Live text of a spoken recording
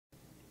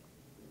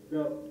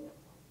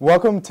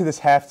Welcome to this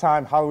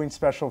halftime Halloween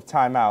special of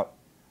Timeout.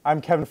 I'm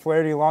Kevin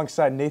Flaherty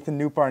alongside Nathan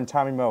Nootbarr and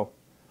Tommy Moe.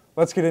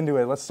 Let's get into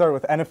it. Let's start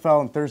with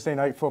NFL and Thursday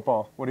night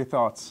football. What are your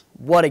thoughts?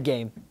 What a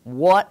game.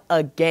 What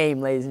a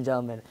game, ladies and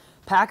gentlemen.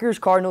 Packers,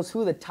 Cardinals, two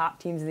of the top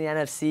teams in the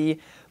NFC,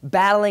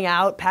 battling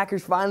out.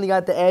 Packers finally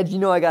got the edge. You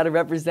know I got to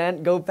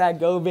represent. Go Pack,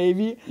 go,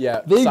 baby.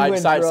 Yeah, Big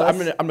win for us. I'm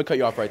gonna cut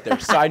you off right there.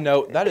 Side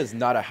note, that is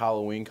not a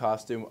Halloween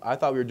costume. I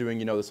thought we were doing,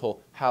 this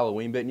whole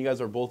Halloween bit, and you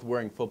guys are both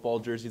wearing football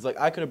jerseys. Like,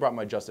 I could have brought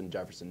my Justin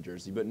Jefferson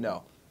jersey, but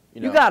no.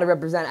 You got to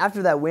represent.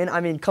 After that win, I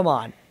mean, come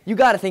on. You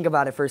got to think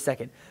about it for a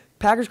second.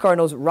 Packers,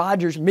 Cardinals,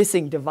 Rodgers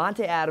missing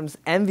Devontae Adams,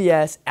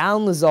 MVS,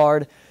 Allen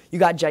Lazard. You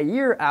got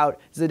Jair out,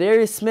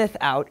 Zadarius Smith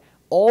out.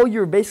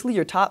 Basically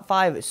your top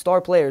 5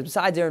 star players,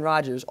 besides Aaron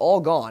Rodgers, all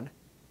gone.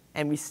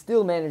 And we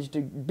still managed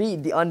to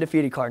beat the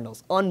undefeated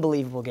Cardinals.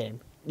 Unbelievable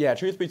game. Yeah,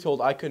 truth be told,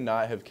 I could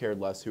not have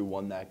cared less who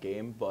won that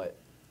game. But,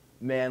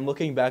 man,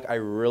 looking back, I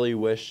really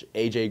wish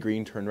A.J.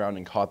 Green turned around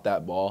and caught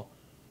that ball.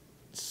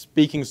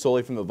 Speaking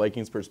solely from the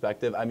Vikings'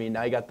 perspective, I mean,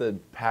 now you got the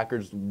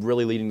Packers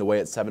really leading the way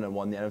at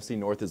 7-1. The NFC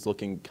North is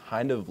looking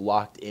kind of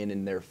locked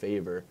in their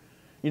favor.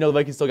 The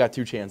Vikings still got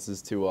 2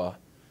 chances to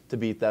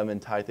beat them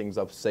and tie things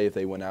up, say if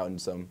they went out in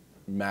some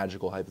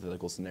magical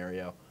hypothetical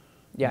scenario.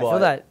 Yeah, I feel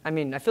that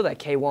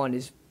K1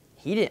 is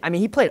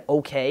he played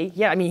okay.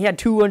 Yeah, he had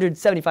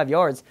 275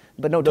 yards,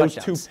 but no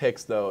touchdowns. Those 2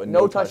 picks though, and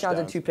no touchdowns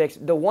and 2 picks.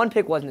 The 1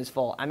 pick wasn't his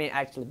fault.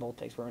 Actually both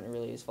picks weren't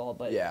really his fault,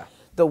 but yeah.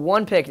 The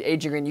 1 pick,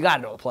 A.J. Green, you got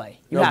to know the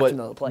play. You have to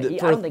know the play.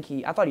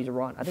 I thought he was a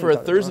run. For a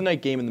Thursday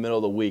night game in the middle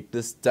of the week,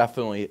 this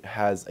definitely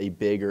has a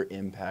bigger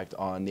impact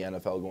on the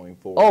NFL going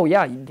forward. Oh,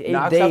 yeah.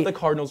 Knocks out the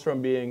Cardinals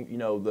from being,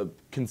 the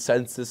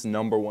consensus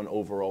 #1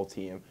 overall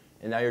team.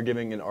 And now you're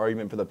giving an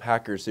argument for the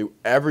Packers, who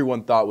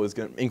everyone thought was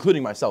going to,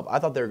 including myself, I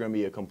thought they were going to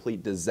be a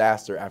complete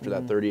disaster after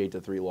that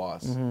 38-3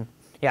 loss. Mm-hmm.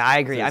 Yeah, I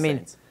agree.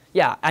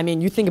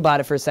 You think about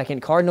it for a second.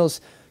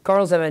 Cardinals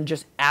have been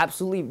just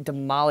absolutely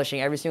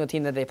demolishing every single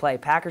team that they play.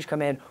 Packers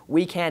come in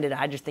weak-handed.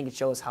 I just think it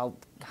shows how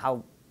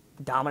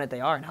dominant they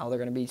are and how they're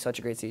going to be such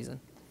a great season.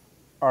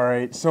 All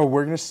right, so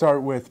we're going to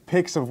start with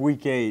picks of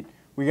Week 8.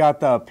 We got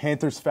the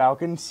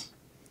Panthers-Falcons.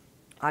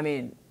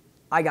 I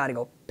got to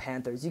go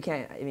Panthers. You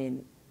can't,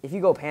 if you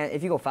go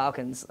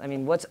Falcons,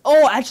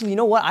 actually, you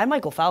know what? I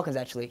might go Falcons,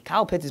 actually.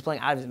 Kyle Pitts is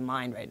playing out of his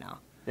mind right now.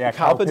 Yeah,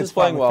 Kyle Pitts is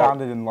playing well.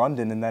 Founded in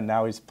London, and then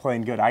now he's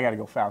playing good. I got to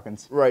go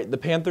Falcons. Right. The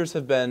Panthers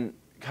have been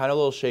kind of a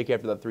little shaky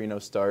after that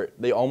 3-0 start.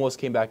 They almost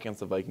came back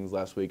against the Vikings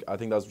last week. I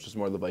think that was just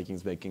more the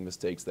Vikings making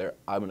mistakes there.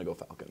 I'm going to go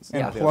Falcons.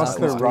 And plus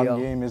their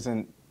run game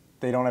isn't –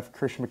 they don't have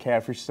Christian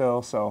McCaffrey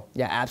still, so –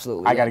 yeah,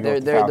 absolutely. I got to go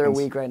with the Falcons. They're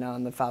weak right now,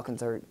 and the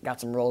Falcons got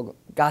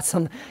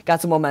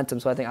some momentum,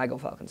 so I think I go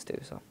Falcons too.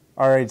 So.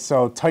 All right,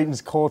 so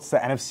Titans-Colts, the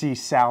NFC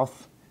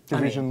South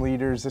division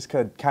leaders. This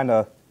could kind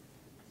of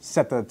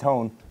set the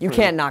tone. You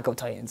can't not go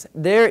Titans.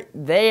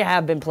 They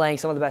have been playing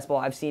some of the best ball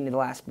I've seen in the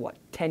last,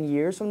 10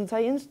 years from the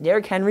Titans?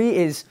 Derrick Henry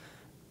is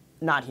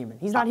not human.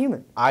 He's not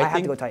human. I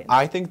have to go Titans.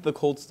 I think the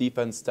Colts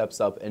defense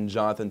steps up, and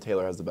Jonathan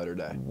Taylor has a better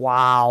day.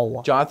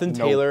 Wow. Jonathan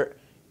Taylor,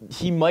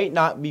 he might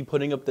not be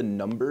putting up the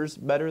numbers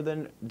better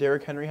than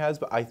Derrick Henry has,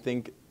 but I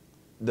think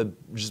the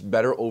just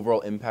better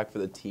overall impact for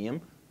the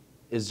team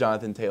is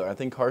Jonathan Taylor. I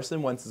think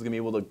Carson Wentz is going to be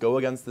able to go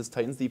against this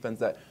Titans defense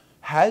that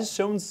has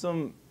shown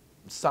some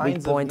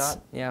signs of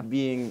not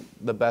being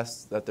the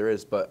best that there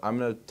is, but I'm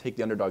going to take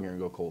the underdog here and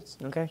go Colts.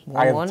 Okay.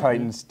 I have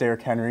Titans,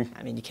 Derrick Henry.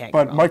 You can't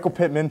But Michael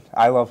Pittman,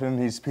 I love him.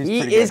 He's pretty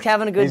good. He is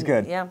having a good – he's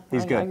good. Yeah,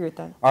 he's good. I agree with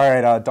that. All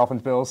right,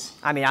 Dolphins, Bills.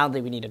 I don't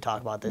think we need to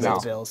talk about this. No,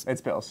 It's Bills.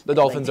 It's Bills. The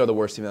Dolphins are the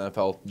worst team in the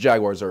NFL.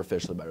 Jaguars are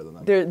officially better than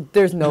them.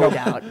 There's no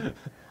doubt.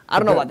 I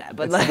don't know about that,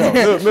 but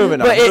moving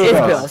on. But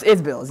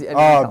it's Bills.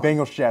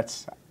 Bengals,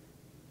 Jets.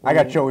 I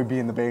got Joey B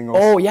in the Bengals.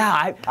 Oh,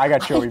 yeah. I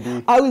got Joey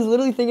B. I was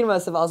literally thinking to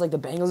myself, I was like, the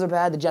Bengals are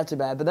bad, the Jets are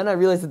bad. But then I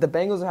realized that the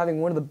Bengals are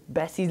having one of the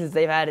best seasons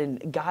they've had in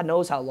God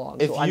knows how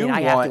long. I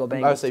have to go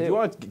Bengals, if you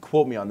want to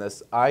quote me on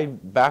this,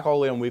 back all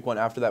the way on Week 1,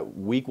 after that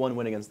Week 1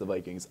 win against the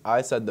Vikings,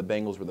 I said the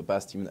Bengals were the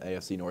best team in the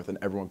AFC North, and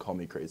everyone called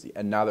me crazy.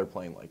 And now they're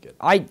playing like it.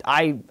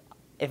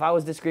 If I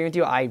was disagreeing with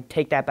you, I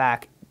take that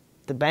back.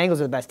 The Bengals are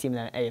the best team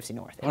in the AFC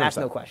North, and that's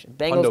no question.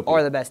 Bengals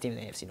are the best team in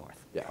the AFC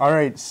North. Yeah. All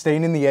right,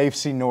 staying in the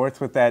AFC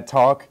North with that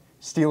talk,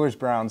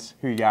 Steelers-Browns,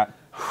 who you got?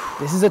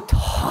 This is a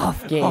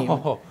tough game.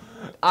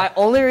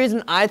 Only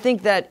reason I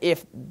think that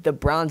if the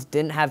Browns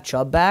didn't have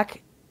Chubb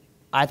back,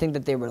 I think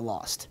that they would have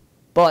lost.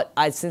 But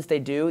since they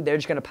do, they're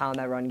just going to pound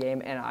that run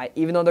game. And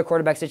even though their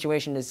quarterback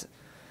situation is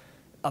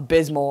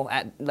abysmal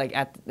at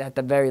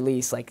the very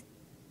least,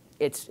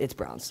 it's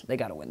Browns. They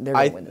got to win. They're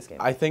going to win this game.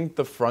 I think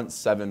the front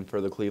 7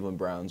 for the Cleveland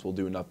Browns will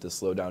do enough to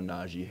slow down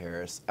Najee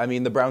Harris.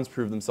 The Browns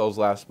proved themselves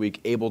last week,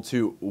 able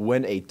to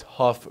win a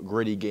tough,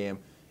 gritty game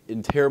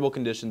in terrible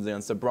conditions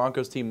against the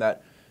Broncos team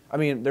that,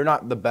 they're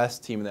not the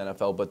best team in the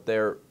NFL, but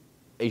they're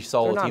a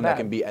solid team that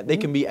can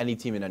beat any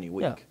team in any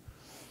week. Yeah.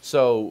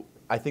 So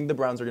I think the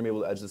Browns are going to be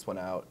able to edge this one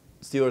out.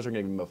 Steelers are going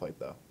to give them a fight,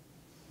 though.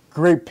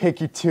 Great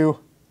pick, you two.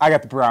 I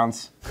got the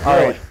Browns. All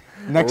right.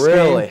 Next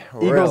game,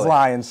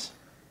 Eagles-Lions.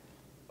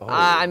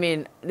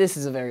 Oh. This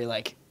is a very,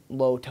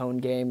 low-tone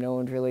game. No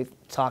one's really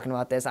talking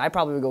about this. I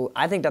probably would go.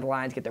 I think that the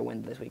Lions get their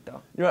win this week,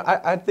 though. You know,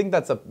 I think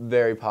that's a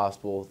very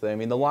possible thing. I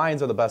mean, the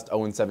Lions are the best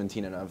 0-17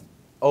 in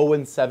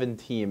 0-7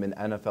 team in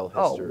NFL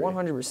history. Oh,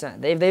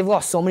 100%. They've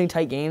lost so many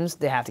tight games.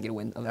 They have to get a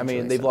win. I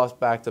mean, they've lost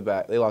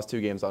back-to-back. They lost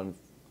 2 games on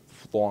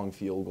long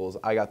field goals.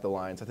 I got the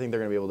Lions. I think they're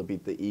going to be able to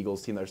beat the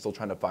Eagles team. They're still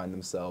trying to find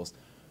themselves.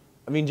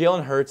 I mean,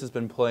 Jalen Hurts has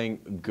been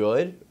playing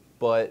good,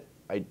 but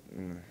I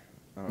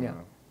don't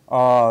know.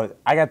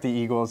 I got the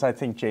Eagles. I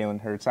think Jalen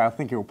Hurts. I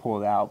think he'll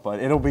pull it out, but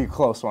it'll be a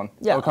close one.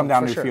 Yeah, it'll come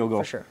down to a field goal.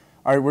 For sure.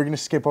 All right, we're going to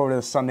skip over to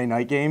the Sunday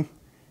night game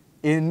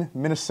in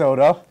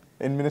Minnesota.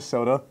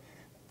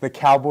 The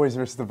Cowboys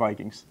versus the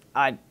Vikings.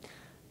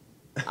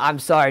 I'm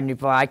sorry,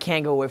 Nootbarr. I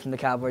can't go away from the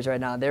Cowboys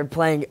right now. They're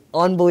playing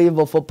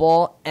unbelievable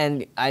football,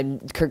 and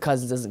Kirk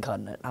Cousins isn't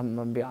cutting it. I'm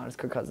gonna be honest.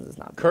 Kirk Cousins is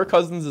not. Kirk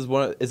Cousins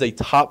is a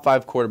top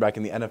 5 quarterback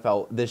in the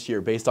NFL this year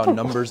based on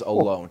numbers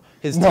alone.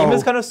 His team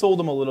has kind of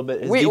sold him a little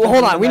bit. Wait,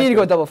 hold on. We need to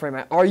go double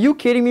frame. Are you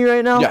kidding me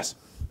right now? Yes.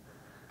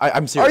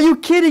 I'm serious. Are you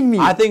kidding me?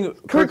 I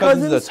think Kirk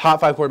Cousins is a top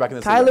 5 quarterback in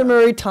this league. Kyler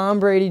Murray, Tom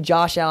Brady,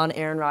 Josh Allen,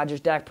 Aaron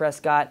Rodgers, Dak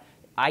Prescott.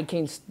 I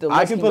can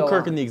put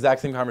Kirk in the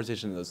exact same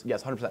conversation as those.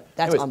 Yes, 100%.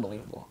 That's Anyways,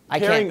 unbelievable.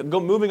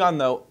 Moving on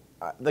though,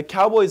 the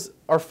Cowboys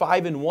are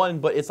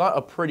 5-1, but it's not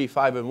a pretty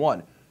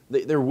 5-1.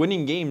 They're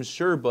winning games,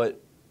 sure, but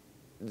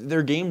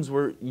they're games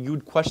where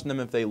you'd question them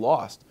if they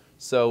lost.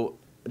 So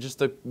just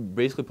to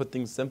basically put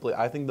things simply,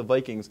 I think the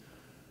Vikings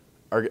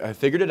have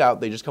figured it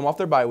out. They just come off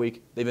their bye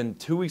week. They've been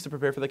 2 weeks to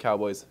prepare for the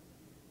Cowboys.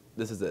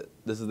 This is it.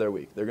 This is their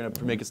week. They're going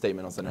to make a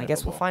statement on Sunday Night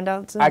Football. We'll find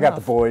out soon I got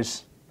the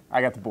boys.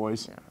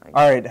 Yeah,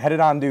 all right, headed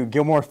on to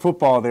Gilmour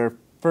football, their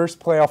first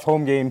playoff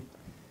home game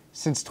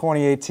since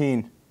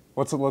 2018.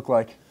 What's it look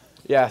like?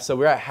 Yeah, so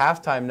we're at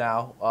halftime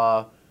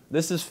now.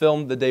 This is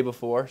filmed the day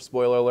before,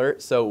 spoiler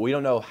alert, so we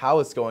don't know how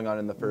it's going on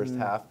in the first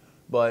half.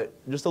 But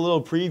just a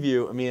little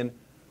preview, I mean,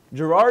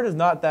 Girard is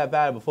not that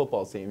bad of a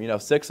football team. You know,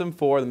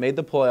 6-4, they made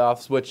the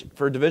playoffs, which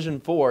for Division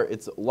 4,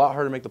 it's a lot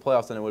harder to make the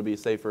playoffs than it would be,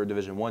 say, for a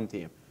Division 1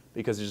 team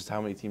because of just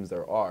how many teams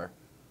there are.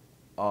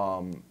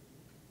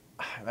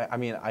 I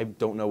mean, I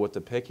don't know what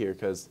to pick here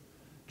because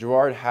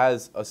Girard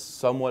has a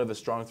somewhat of a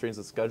strong strength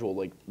of schedule.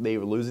 Like, they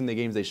were losing the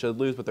games they should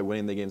lose, but they're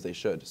winning the games they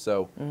should.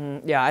 So,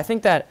 yeah,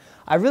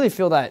 I really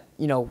feel that,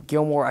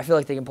 Gilmour, I feel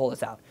like they can pull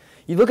this out.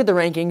 You look at the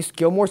rankings,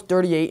 Gilmour's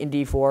 38 in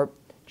D4,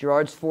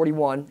 Girard's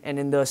 41, and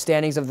in the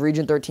standings of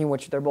Region 13,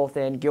 which they're both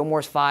in,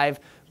 Gilmour's 5,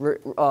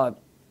 the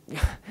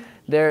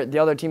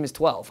other team is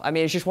 12. I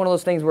mean, it's just one of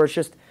those things where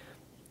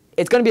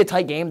it's going to be a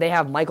tight game. They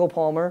have Michael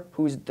Palmer,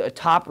 who's the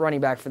top running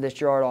back for this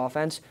Girard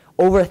offense,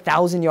 over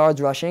 1,000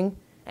 yards rushing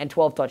and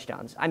 12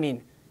 touchdowns. I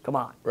mean, come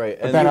on. Right.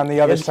 But then on the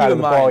other side of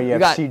the ball, you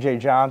have C.J.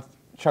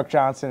 Chuck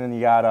Johnson, and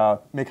you got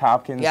Mick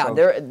Hopkins. Yeah,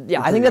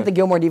 I think that the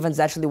Gilmour defense is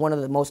actually one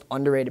of the most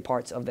underrated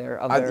parts of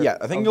their.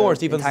 I think Gilmour's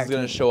defense is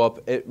going to show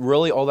up. It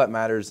really all that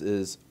matters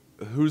is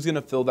who's going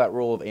to fill that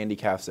role of Andy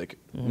Kafsick.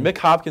 Mick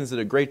Hopkins did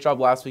a great job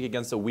last week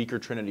against a weaker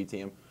Trinity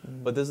team,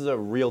 but this is a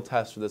real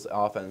test for this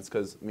offense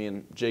because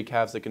Jay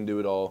Kafsick can do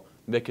it all.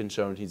 Mick can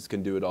show he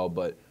can do it all,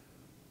 but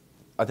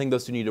I think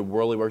those two need to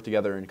really work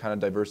together and kind of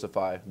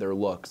diversify their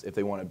looks if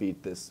they want to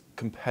beat this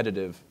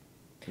competitive,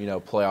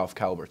 playoff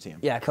caliber team.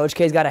 Yeah, Coach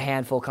K's got a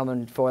handful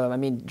coming for them. I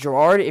mean,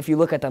 Girard, if you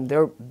look at them,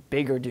 they're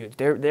bigger dudes.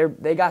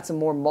 They got some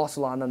more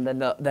muscle on them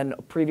than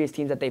previous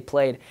teams that they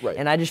played. Right.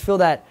 And I just feel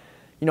that,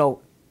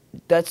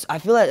 I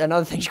feel that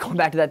another thing, going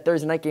back to that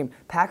Thursday night game,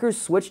 Packers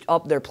switched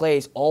up their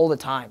plays all the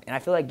time, and I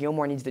feel like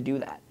Gilmour needs to do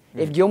that.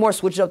 If Gilmour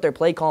switches up their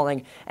play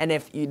calling, and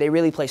if they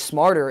really play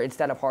smarter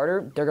instead of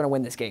harder, they're going to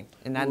win this game.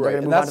 And then they're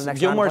going to move on to the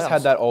next round. Gilmour's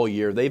had that all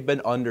year. They've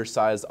been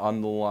undersized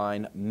on the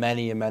line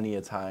many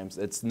a times.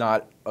 It's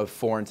not a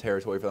foreign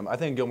territory for them. I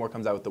think Gilmour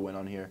comes out with the win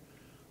on here.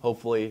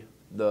 Hopefully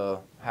the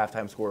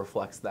halftime score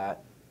reflects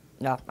that.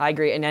 Yeah, I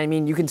agree. And I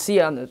mean, you can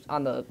see on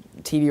the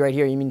TV right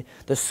here,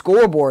 the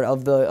scoreboard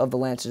of the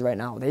Lancers right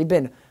now. They've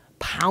been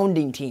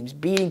pounding teams,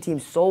 beating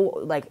teams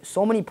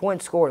so many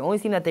points scored. The only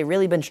thing that they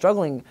really been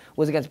struggling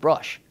was against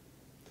Brush.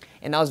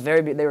 And that was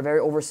they were very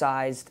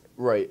oversized.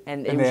 Right.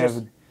 And they have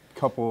a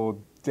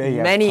couple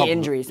many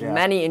injuries.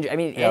 I mean,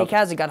 Andy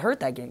Kafsick got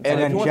hurt that game.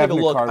 And if you want to take a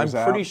look, I'm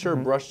pretty sure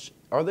Brush,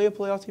 are they a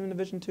playoff team in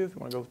Division 2? If you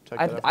want to go check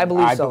that out. I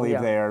believe so. I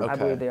believe they are. Okay. I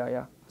believe they are,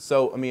 yeah.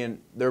 So, I mean,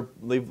 they're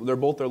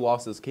both their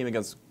losses came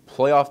against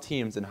playoff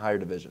teams in higher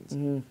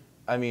divisions.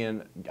 I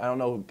mean, I don't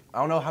know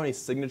how many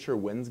signature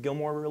wins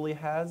Gilmour really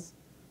has,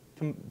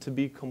 to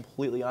be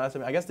completely honest. I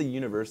mean, I guess the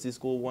University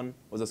School one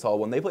was a solid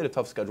one. They played a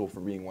tough schedule for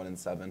being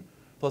 1-7.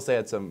 Plus, they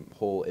had some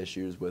whole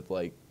issues with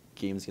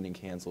games getting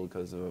canceled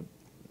because of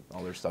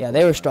all their stuff. Yeah,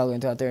 they were struggling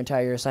throughout their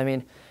entire year. So I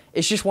mean,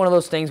 it's just one of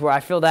those things where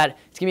I feel that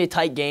it's gonna be a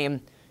tight game.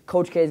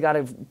 Coach K's got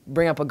to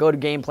bring up a go-to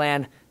game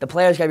plan. The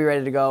players got to be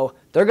ready to go.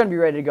 They're gonna be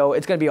ready to go.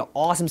 It's gonna be an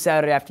awesome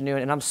Saturday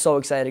afternoon, and I'm so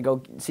excited to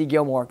go see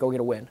Gilmour go get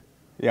a win.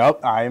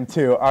 Yep, I am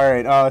too. All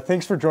right,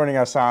 thanks for joining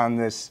us on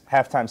this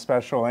halftime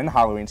special and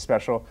Halloween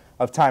special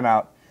of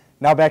Timeout.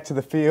 Now back to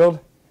the field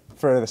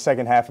for the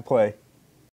second half of play.